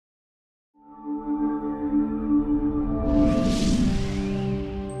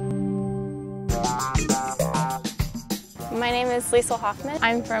name is Leisle Hoffman.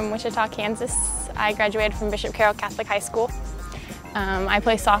 I'm from Wichita, Kansas. I graduated from Bishop Carroll Catholic High School. I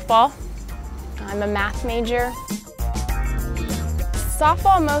play softball. I'm a math major.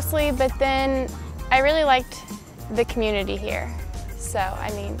 Softball mostly, but then I really liked the community here. So,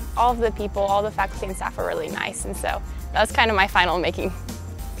 I mean, all of the people, all the faculty and staff are really nice, and so that was kind of my final making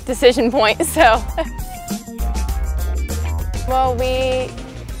decision point, so. Well, we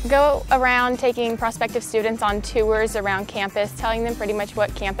go around taking prospective students on tours around campus, telling them pretty much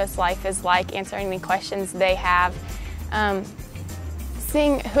what campus life is like, answering any questions they have.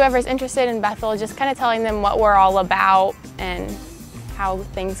 Seeing whoever's interested in Bethel, just kind of telling them what we're all about and how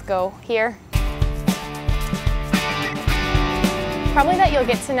things go here. Probably that you'll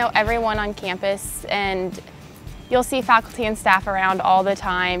get to know everyone on campus, and you'll see faculty and staff around all the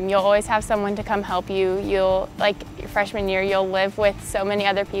time. You'll always have someone to come help you. Like your freshman year, you'll live with so many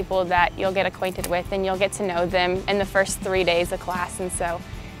other people that you'll get acquainted with, and you'll get to know them in the first 3 days of class. And so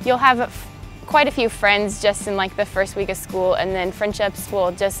you'll have quite a few friends just in like the first week of school, and then friendships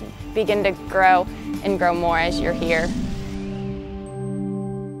will just begin to grow and grow more as you're here.